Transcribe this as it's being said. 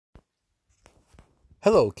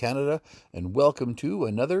Hello, Canada, and welcome to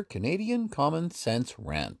another Canadian Common Sense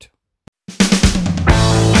Rant. This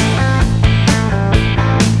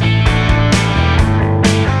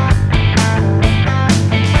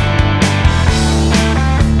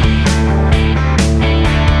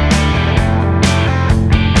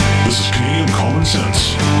is Canadian Common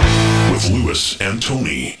Sense with Lewis and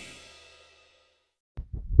Tony.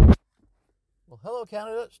 Well, hello,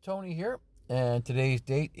 Canada. It's Tony here. And today's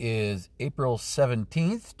date is April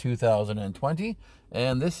 17th, 2020,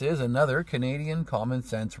 and this is another Canadian Common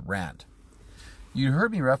Sense Rant. You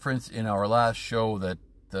heard me reference in our last show that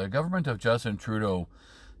the government of Justin Trudeau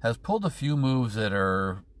has pulled a few moves that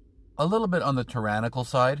are a little bit on the tyrannical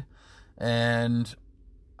side, and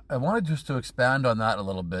I wanted just to expand on that a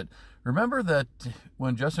little bit. Remember that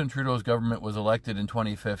when Justin Trudeau's government was elected in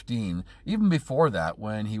 2015, even before that,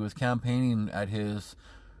 when he was campaigning at his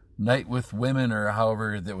night with women, or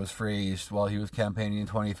however that was phrased, while he was campaigning in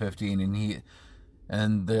 2015,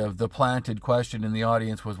 and the planted question in the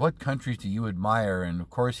audience was, what countries do you admire? And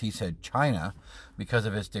of course he said China because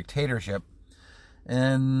of its dictatorship.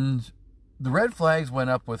 And the red flags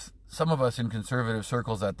went up with some of us in conservative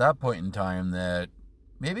circles at that point in time that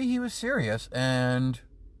maybe he was serious, and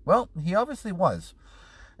well, he obviously was.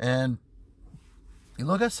 And you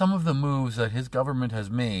look at some of the moves that his government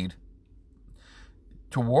has made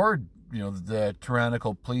toward, the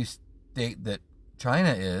tyrannical police state that China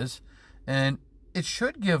is, and it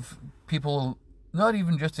should give people, not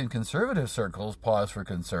even just in conservative circles, pause for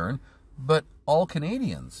concern, but all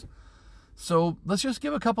Canadians. So let's just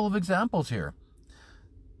give a couple of examples here.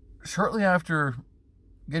 Shortly after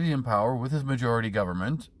getting in power with his majority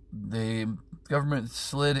government, the government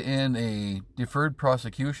slid in a deferred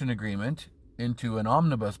prosecution agreement into an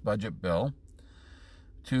omnibus budget bill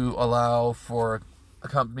to allow for a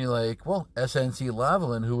company like,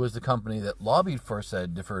 SNC-Lavalin, who was the company that lobbied for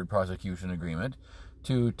said deferred prosecution agreement,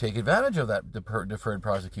 to take advantage of that deferred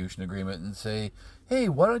prosecution agreement and say, hey,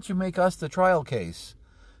 why don't you make us the trial case?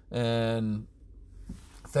 And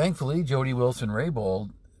thankfully, Jody Wilson-Raybould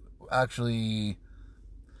actually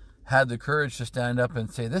had the courage to stand up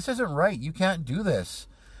and say, this isn't right, you can't do this.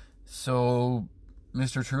 So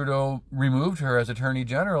Mr. Trudeau removed her as Attorney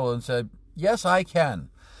General and said, yes, I can,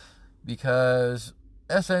 because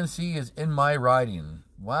SNC is in my riding.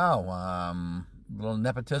 Wow, little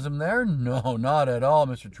nepotism there? No, not at all,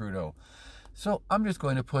 Mr. Trudeau. So I'm just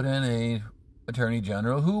going to put in a Attorney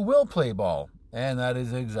General who will play ball, and that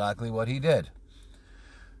is exactly what he did.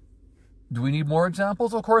 Do we need more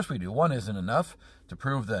examples? Of course we do. One isn't enough to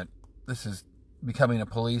prove that this is becoming a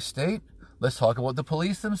police state. Let's talk about the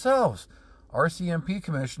police themselves. RCMP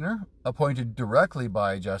commissioner appointed directly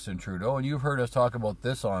by Justin Trudeau, and you've heard us talk about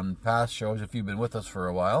this on past shows if you've been with us for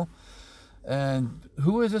a while. And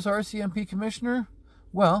who is this RCMP commissioner?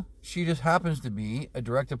 Well, she just happens to be a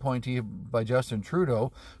direct appointee by Justin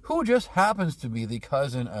Trudeau, who just happens to be the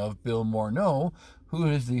cousin of Bill Morneau, who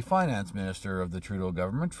is the finance minister of the Trudeau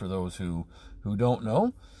government, for those who don't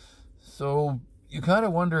know. So you kind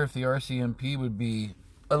of wonder if the RCMP would be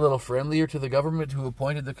a little friendlier to the government who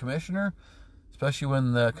appointed the commissioner, especially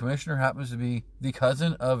when the commissioner happens to be the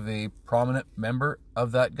cousin of a prominent member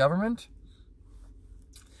of that government.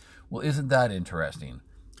 Well, isn't that interesting?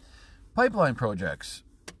 Pipeline projects.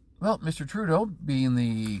 Well, Mr. Trudeau,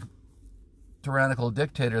 being tyrannical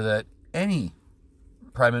dictator that any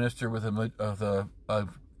prime minister with a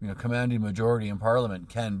commanding majority in Parliament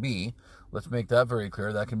can be, let's make that very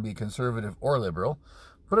clear, that can be conservative or liberal.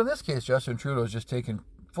 But in this case, Justin Trudeau has just taken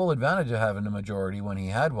full advantage of having a majority when he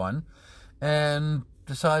had one, and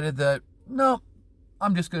decided that, no,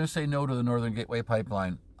 I'm just going to say no to the Northern Gateway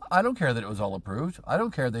Pipeline. I don't care that it was all approved. I don't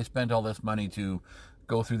care they spent all this money to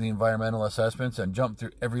go through the environmental assessments and jump through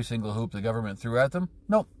every single hoop the government threw at them.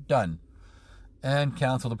 Nope, done. And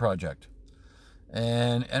cancel the project.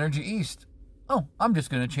 And Energy East. Oh, I'm just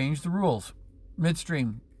going to change the rules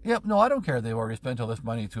midstream. Yep, no, I don't care they've already spent all this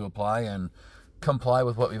money to apply and comply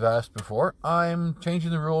with what we've asked before. I'm changing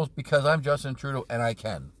the rules because I'm Justin Trudeau and I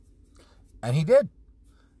can. And he did.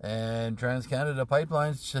 And TransCanada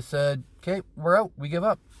Pipelines just said, okay, we're out, we give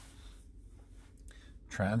up.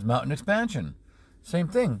 Trans Mountain Expansion, same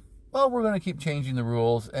thing. Well, we're going to keep changing the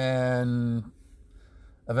rules, and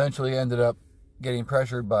eventually ended up getting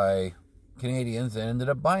pressured by Canadians and ended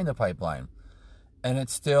up buying the pipeline. And it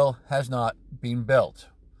still has not been built.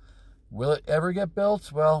 Will it ever get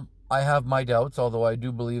built? Well, I have my doubts, although I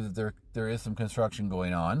do believe that there is some construction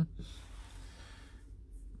going on.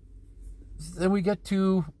 Then we get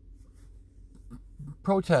to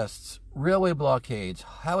protests, railway blockades,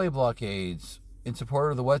 highway blockades, in support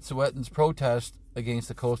of the Wet'suwet'ens protest against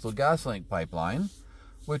the Coastal GasLink pipeline.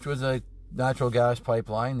 which was a natural gas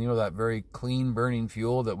pipeline, that very clean burning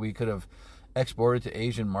fuel that we could have exported to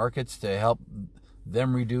Asian markets to help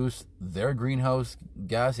them reduce their greenhouse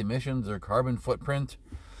gas emissions, their carbon footprint.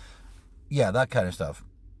 Yeah, that kind of stuff.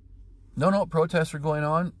 No, protests are going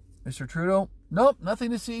on. Mr. Trudeau, nope,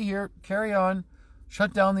 nothing to see here. Carry on.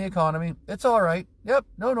 Shut down the economy. It's all right. Yep,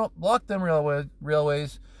 no, block them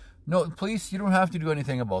railways. No, police, you don't have to do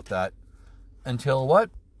anything about that. Until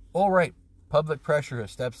what? All right, public pressure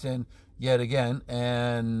steps in yet again,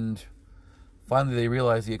 and finally they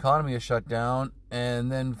realize the economy is shut down,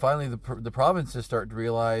 and then finally the provinces start to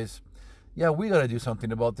realize, yeah, we got to do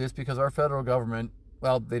something about this because our federal government,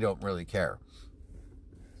 well, they don't really care.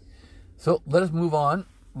 So let us move on.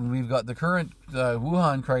 We've got the current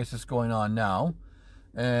Wuhan crisis going on now,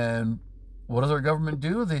 and what does our government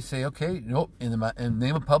do? They say, okay, nope, in the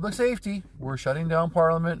name of public safety, we're shutting down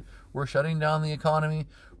Parliament, we're shutting down the economy,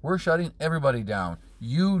 we're shutting everybody down.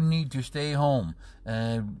 You need to stay home.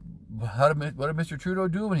 And what did Mr. Trudeau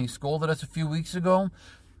do when he scolded us a few weeks ago?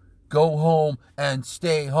 Go home and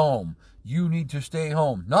stay home. You need to stay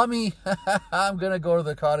home. Not me. I'm going to go to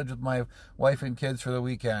the cottage with my wife and kids for the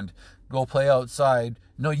weekend. Go play outside.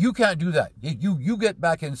 No, you can't do that. You get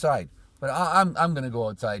back inside. But I'm going to go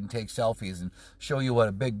outside and take selfies and show you what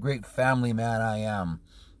a big, great family man I am.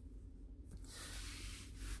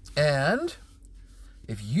 And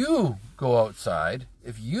if you go outside,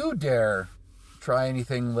 if you dare try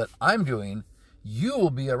anything that I'm doing, you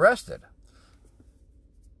will be arrested.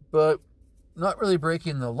 But not really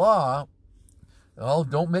breaking the law. Oh,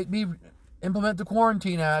 don't make me implement the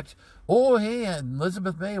Quarantine Act. Oh, hey, and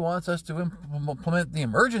Elizabeth May wants us to implement the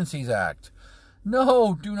Emergencies Act.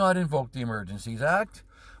 No, do not invoke the Emergencies Act.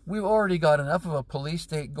 We've already got enough of a police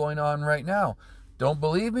state going on right now. Don't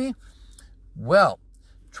believe me? Well,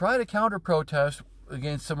 try to counter-protest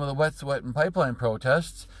against some of the wet, sweat, and pipeline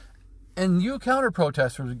protests, and you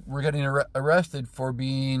counter-protesters were getting arrested for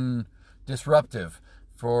being disruptive,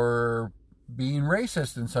 for being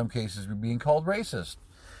racist in some cases, for being called racist.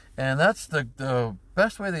 And that's the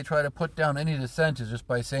best way they try to put down any dissent is just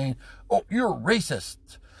by saying, oh, you're racist.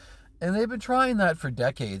 And they've been trying that for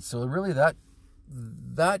decades. So really that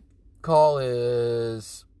call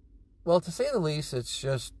is, well, to say the least, it's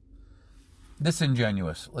just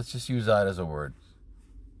disingenuous. Let's just use that as a word.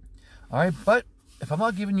 All right, but if I'm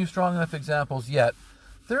not giving you strong enough examples yet,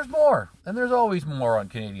 there's more. And there's always more on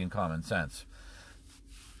Canadian common sense.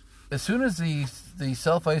 As soon as the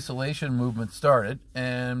self-isolation movement started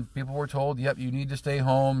and people were told, yep, you need to stay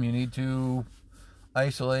home, you need to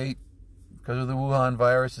isolate because of the Wuhan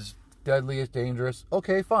virus, is deadly, it's dangerous.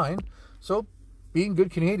 Okay, fine. So, being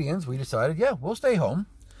good Canadians, we decided, yeah, we'll stay home.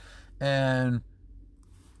 And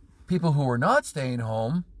people who were not staying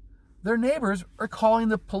home, their neighbors are calling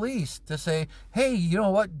the police to say, hey, you know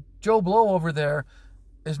what? Joe Blow over there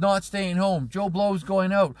is not staying home. Joe Blow's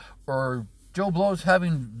going out. Or Joe Blow's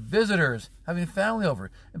having visitors, having family over.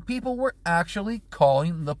 And people were actually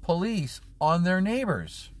calling the police on their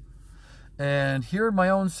neighbors. And here in my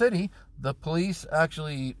own city, the police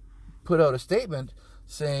actually put out a statement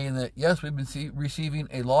saying that, yes, we've been receiving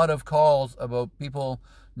a lot of calls about people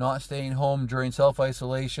not staying home during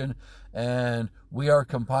self-isolation, and we are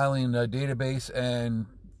compiling a database and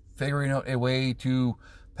figuring out a way to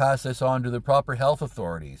pass this on to the proper health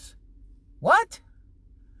authorities. What?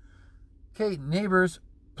 Okay, neighbors,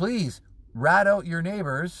 please rat out your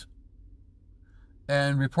neighbors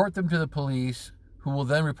and report them to the police, who will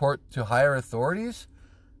then report to higher authorities.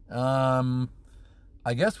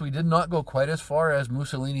 I guess we did not go quite as far as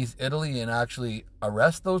Mussolini's Italy and actually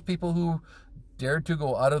arrest those people who dared to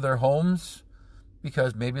go out of their homes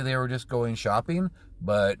because maybe they were just going shopping,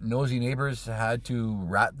 but nosy neighbors had to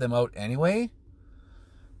rat them out anyway.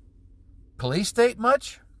 Police state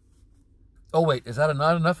much? Oh wait, is that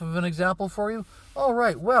not enough of an example for you? All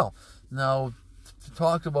right, well, now to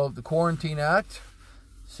talk about the Quarantine Act,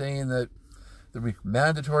 saying that there will be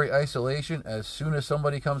mandatory isolation as soon as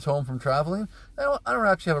somebody comes home from traveling. I don't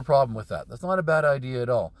actually have a problem with that. That's not a bad idea at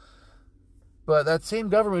all. But that same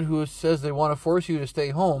government who says they want to force you to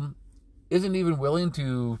stay home isn't even willing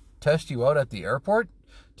to test you out at the airport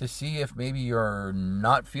to see if maybe you're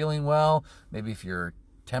not feeling well, maybe if your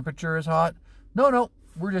temperature is hot. No,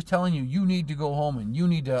 we're just telling you, you need to go home and you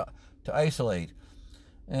need to isolate.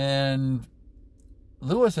 And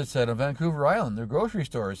Lewis had said on Vancouver Island, their grocery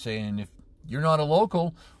store is saying, if you're not a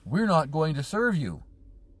local, we're not going to serve you.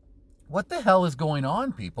 What the hell is going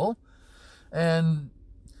on, people? And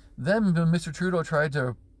then Mr. Trudeau tried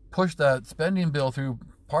to push that spending bill through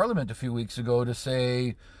Parliament a few weeks ago to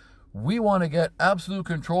say, we want to get absolute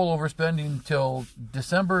control over spending till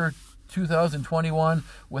December 2021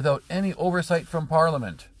 without any oversight from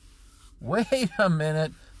Parliament. Wait a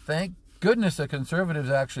minute. Thank goodness the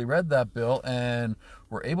Conservatives actually read that bill and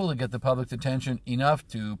were able to get the public's attention enough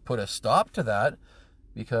to put a stop to that,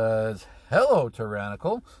 because hello,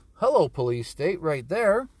 tyrannical. Hello, police state right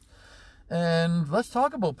there. And let's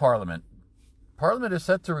talk about Parliament. Parliament is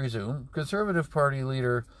set to resume. Conservative Party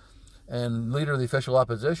leader and leader of the official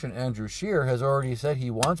opposition, Andrew Scheer, has already said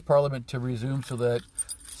he wants Parliament to resume so that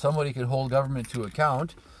somebody can hold government to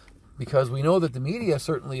account, because we know that the media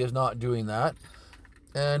certainly is not doing that.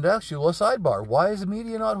 And actually, well, a sidebar, why is the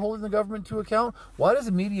media not holding the government to account? Why does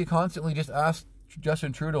the media constantly just ask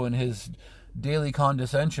Justin Trudeau in his daily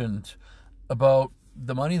condescensions about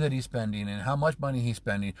the money that he's spending and how much money he's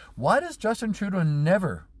spending? Why does Justin Trudeau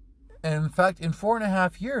never, and in fact, in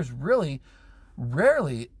 4.5 years, really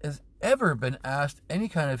rarely has ever been asked any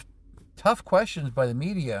kind of tough questions by the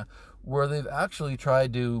media where they've actually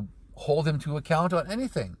tried to hold him to account on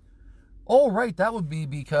anything? Oh, right, that would be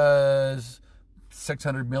because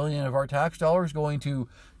 $600 million of our tax dollars going to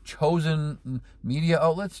chosen media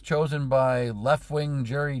outlets, chosen by left-wing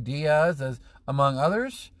Jerry Diaz, as among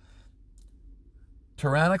others.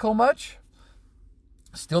 Tyrannical much?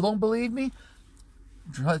 Still don't believe me?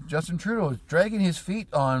 Justin Trudeau is dragging his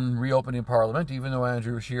feet on reopening Parliament, even though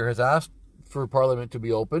Andrew Scheer has asked for Parliament to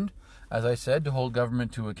be opened, as I said, to hold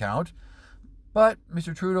government to account. But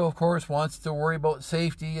Mr. Trudeau, of course, wants to worry about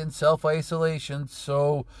safety and self-isolation,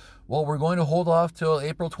 so, well, we're going to hold off till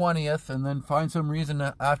April 20th and then find some reason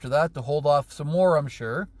after that to hold off some more, I'm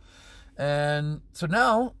sure. And so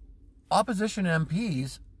now, opposition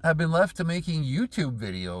MPs have been left to making YouTube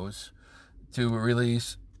videos to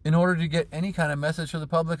release in order to get any kind of message to the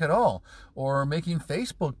public at all, or making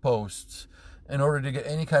Facebook posts in order to get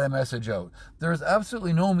any kind of message out. There's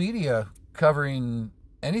absolutely no media covering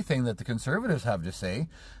anything that the Conservatives have to say.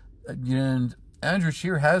 And Andrew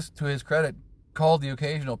Scheer has, to his credit, called the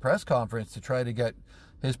occasional press conference to try to get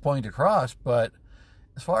his point across. But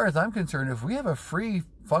as far as I'm concerned, if we have a free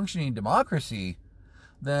functioning democracy,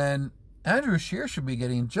 then Andrew Scheer should be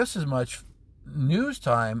getting just as much news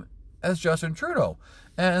time as Justin Trudeau.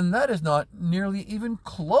 And that is not nearly even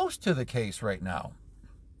close to the case right now.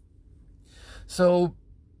 So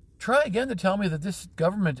try again to tell me that this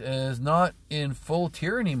government is not in full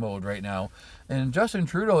tyranny mode right now. And Justin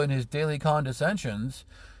Trudeau, in his daily condescensions,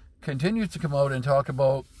 continues to come out and talk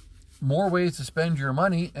about more ways to spend your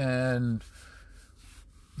money, and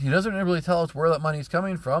he doesn't really tell us where that money's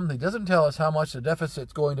coming from. He doesn't tell us how much the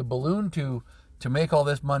deficit's going to balloon to make all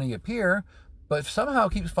this money appear, but somehow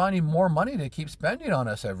keeps finding more money to keep spending on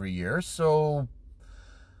us every year. So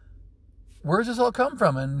where's this all come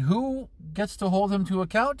from, and who gets to hold him to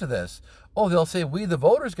account to this? Oh, they'll say we, the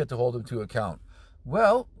voters, get to hold him to account.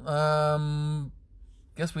 Well,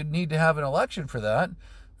 guess we'd need to have an election for that,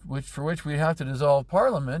 for which we'd have to dissolve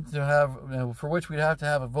Parliament, for which we'd have to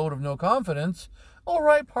have a vote of no confidence. All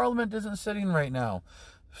right, Parliament isn't sitting right now,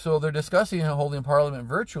 so they're discussing holding Parliament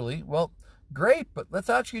virtually. Well, great, but let's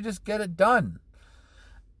actually just get it done.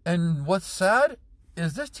 And what's sad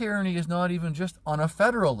is this tyranny is not even just on a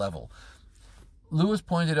federal level. Lewis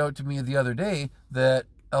pointed out to me the other day that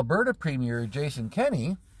Alberta Premier Jason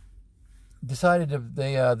Kenney decided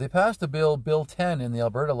they passed a bill, Bill 10, in the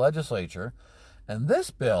Alberta legislature. And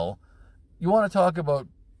this bill, you want to talk about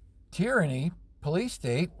tyranny, police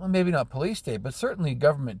state, well, maybe not police state, but certainly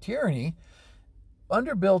government tyranny.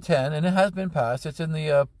 Under Bill 10, and it has been passed, it's in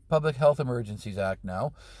the Public Health Emergencies Act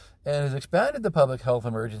now, and has expanded the Public Health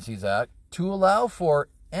Emergencies Act to allow for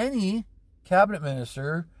any cabinet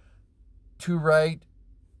minister to write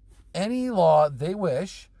any law they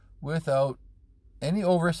wish without any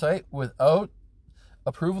oversight, without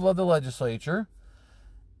approval of the legislature.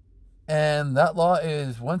 And that law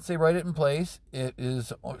is, once they write it in place,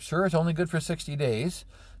 it's only good for 60 days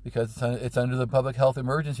because it's under the Public Health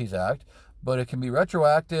Emergencies Act, but it can be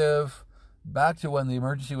retroactive back to when the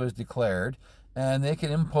emergency was declared, and they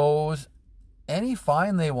can impose any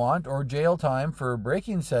fine they want or jail time for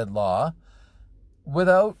breaking said law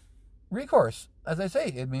without recourse. As I say,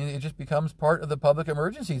 it just becomes part of the Public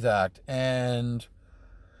Emergencies Act, and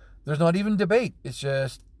there's not even debate. It's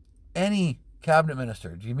just any cabinet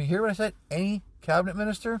minister. Do you hear what I said? Any cabinet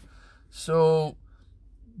minister? So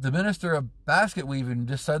the minister of basket weaving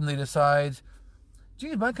just suddenly decides,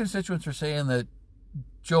 geez, my constituents are saying that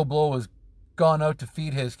Joe Blow has gone out to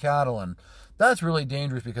feed his cattle, and that's really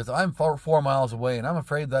dangerous because I'm 4 miles away and I'm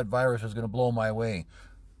afraid that virus is going to blow my way.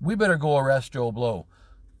 We better go arrest Joe Blow.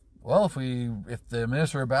 Well, if the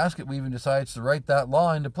minister of basket weaving decides to write that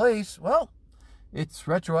law into place, well, it's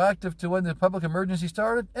retroactive to when the public emergency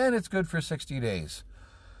started, and it's good for 60 days.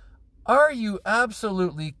 Are you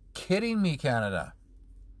absolutely kidding me, Canada?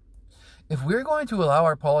 If we're going to allow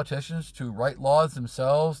our politicians to write laws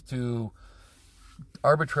themselves, to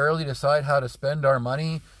arbitrarily decide how to spend our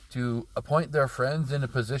money, to appoint their friends into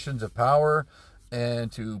positions of power,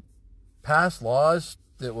 and to pass laws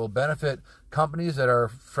that will benefit companies that are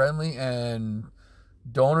friendly and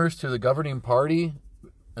donors to the governing party,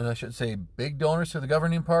 and I should say big donors to the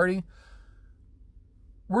governing party,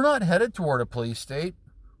 we're not headed toward a police state.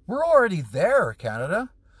 We're already there, Canada.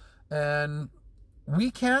 And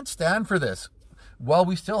we can't stand for this. While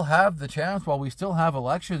we still have the chance, while we still have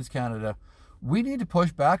elections, Canada, we need to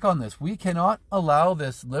push back on this. We cannot allow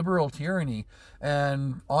this liberal tyranny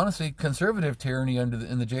and, honestly, conservative tyranny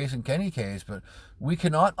in the Jason Kenney case, but we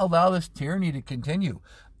cannot allow this tyranny to continue.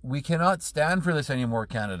 We cannot stand for this anymore,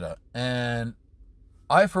 Canada. And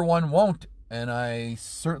I, for one, won't. And I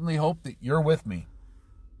certainly hope that you're with me.